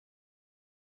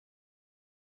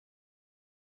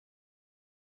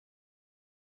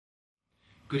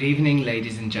Good evening,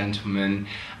 ladies and gentlemen,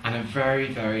 and a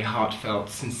very heartfelt,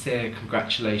 sincere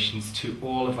congratulations to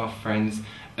all of our friends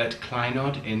at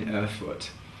Kleinod in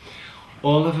Erfurt.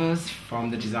 All of us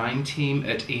from the design team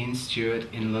at Ian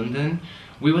Stuart in London,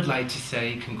 we would like to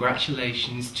say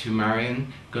congratulations to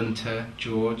Marion, Gunther,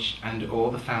 George and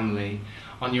all the family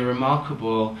on your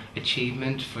remarkable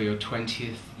achievement for your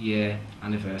 20th year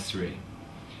anniversary.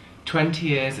 20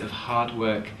 years of hard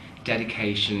work,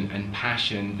 dedication and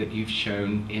passion that you've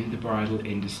shown in the bridal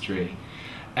industry.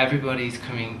 Everybody's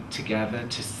coming together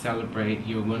to celebrate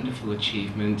your wonderful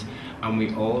achievement, and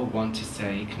we all want to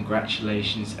say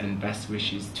congratulations and best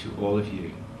wishes to all of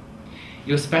you.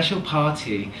 Your special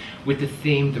party with the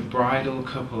theme The Bridal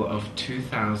Couple of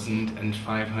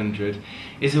 2500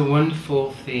 is a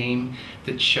wonderful theme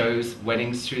that shows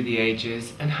weddings through the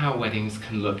ages and how weddings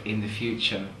can look in the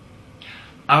future.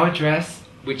 Our dress,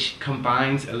 which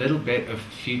combines a little bit of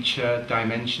future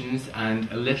dimensions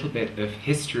and a little bit of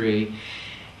history,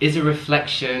 is a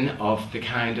reflection of the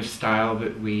kind of style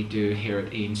that we do here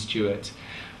at Ian Stuart.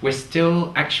 We're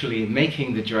still actually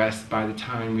making the dress by the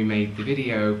time we made the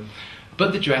video,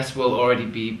 but the dress will already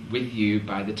be with you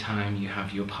by the time you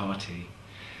have your party.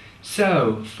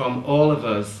 So, from all of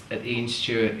us at Ian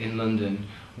Stuart in London,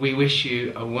 we wish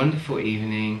you a wonderful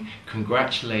evening,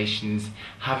 congratulations,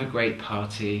 have a great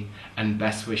party, and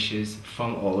best wishes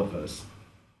from all of us.